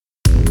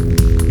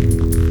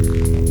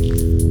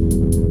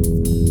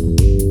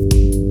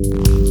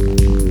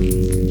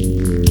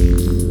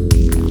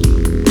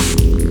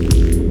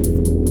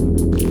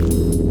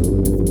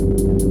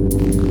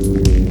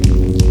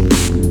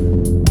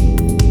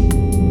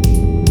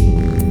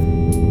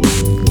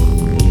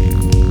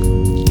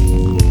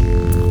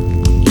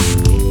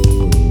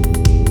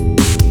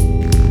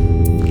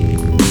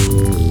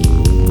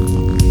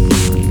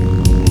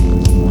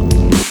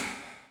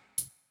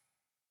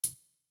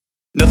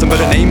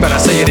but I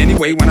say it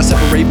anyway. When I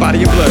separate body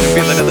and blood and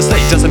feel another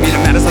state, doesn't mean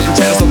it matters. Like the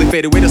chatter slowly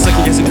fade away to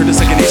second guessing to the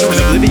second nature and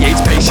obliviates.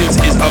 Patience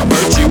is a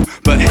virtue,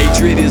 but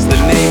hatred is the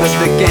name of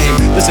the game.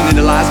 Listening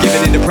to lies,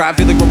 giving into pride,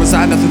 feeling grow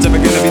inside, nothing's ever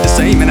gonna be the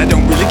same, and I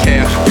don't really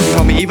care. You can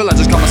call me evil, I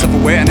just call myself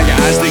aware. And now your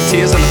eyes leak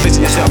tears on the face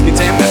of yourself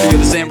contempt. After you're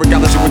the same,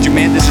 regardless of what you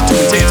meant. This is too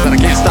intense, but I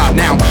can't stop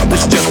now.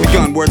 This has just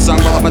begun. Words sung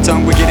roll off my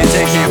tongue, wicked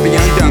intent can't be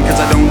undone, cause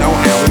I don't know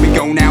how. Here we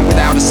go now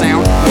without a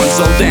sound, one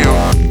soul down.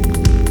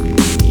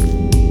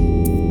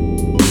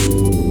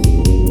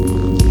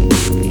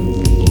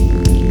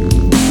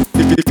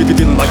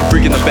 Feeling like a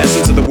freak in the best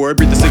sense of the word.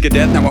 Breathe the sick of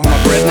death, now I hold my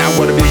breath. Now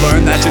what have you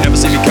learned? That you never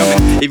see me coming.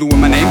 Even with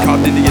my name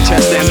carved into your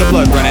chest and the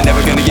blood running.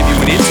 Never gonna give you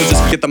an inch, so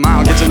just forget the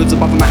mile. Get your lips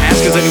up off of my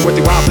ass, cause ain't worth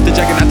your while. Put the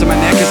jacket out to my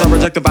neck, cause I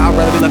reject the vow.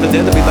 Rather be left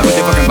dead than be left with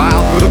your fucking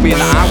bile. Look me in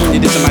the eye when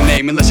you're dissing my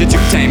name. Unless you're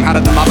too tame, how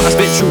did the lava I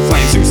spit true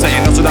flames? Who's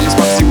saying no, so I'm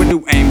supposed to see with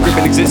new aim.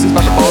 Gripping existence,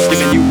 but the balls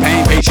giving you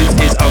pain. Patience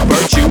is a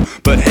virtue,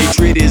 but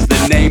hatred is the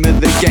name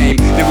of the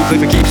game. Then we play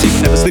for keeps,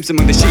 even never sleeps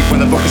among the sheep.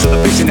 When the focus of the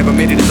fiction never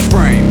made it in the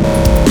frame.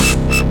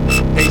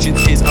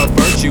 Patience is a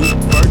virtue,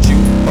 virtue,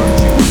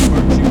 virtue,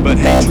 virtue. But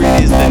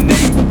hatred is the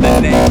name, the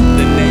name,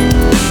 the name,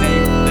 the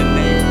name, the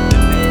name,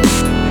 the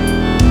name,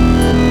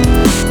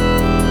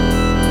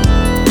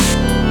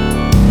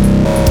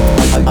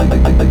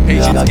 the name.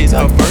 Patience is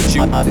a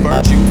virtue, virtue,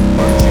 virtue,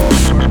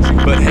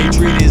 virtue. But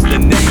hatred is the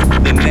name,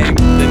 the name,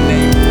 the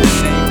name, the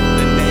name.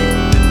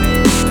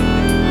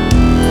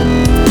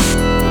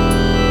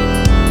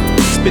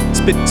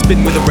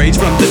 Spitting with a rage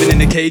from living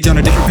in a cage on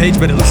a different page,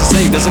 but it looks the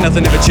same. Doesn't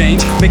nothing ever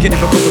change? Make it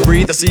difficult to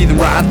breathe. I see them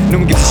ride. No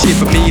one gives a shit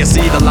but me. I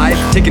see the light.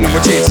 Taking no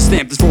more chances.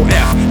 Stamp this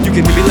 4F. You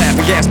can hear me laugh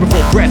and gasp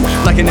before breath,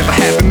 like it never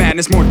happened.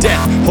 Madness, more death.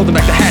 Holding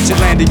back the hatchet,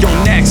 landed. You're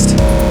next.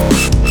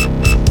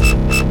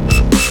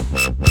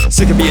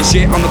 Sick of being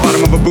shit on the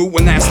bottom of a boot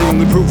when that's the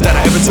only proof that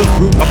I ever took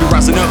root. I'll be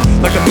rising up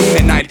like the moon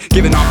at night,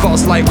 giving off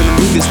false light when the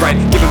mood is right,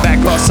 giving back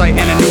lost sight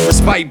and a new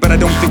respite. But I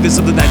don't think there's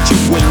something that you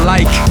would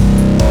like.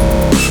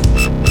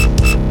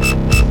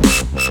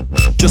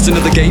 Just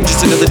another game,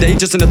 just another day,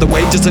 just another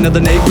way, just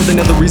another name with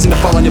another reason to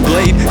fall on your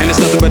blade. And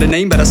it's nothing but a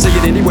name, but I say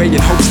it anyway in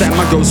hopes that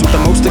my ghost with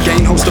the most to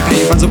gain, host of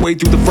pain, finds a way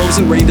through the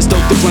frozen rain to stoke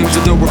the flames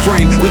with no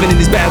refrain. Living in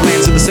these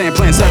badlands of the sand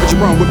plan, savage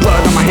and wrong with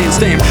blood on my hand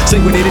stamp,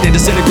 sanguinated and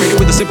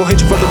disintegrated with a simple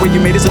hatred for the way you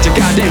made it such a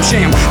goddamn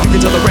sham. You can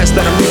tell the rest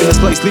that I'm leaving this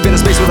place, leaving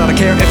a space without a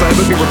care if I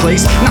ever be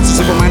replaced. Not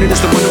so simple-minded as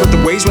to wonder at the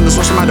ways when the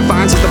source of my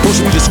defines is the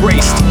portion you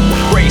disgraced.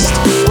 Graced,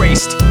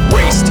 graced,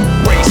 graced,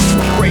 graced,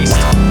 graced.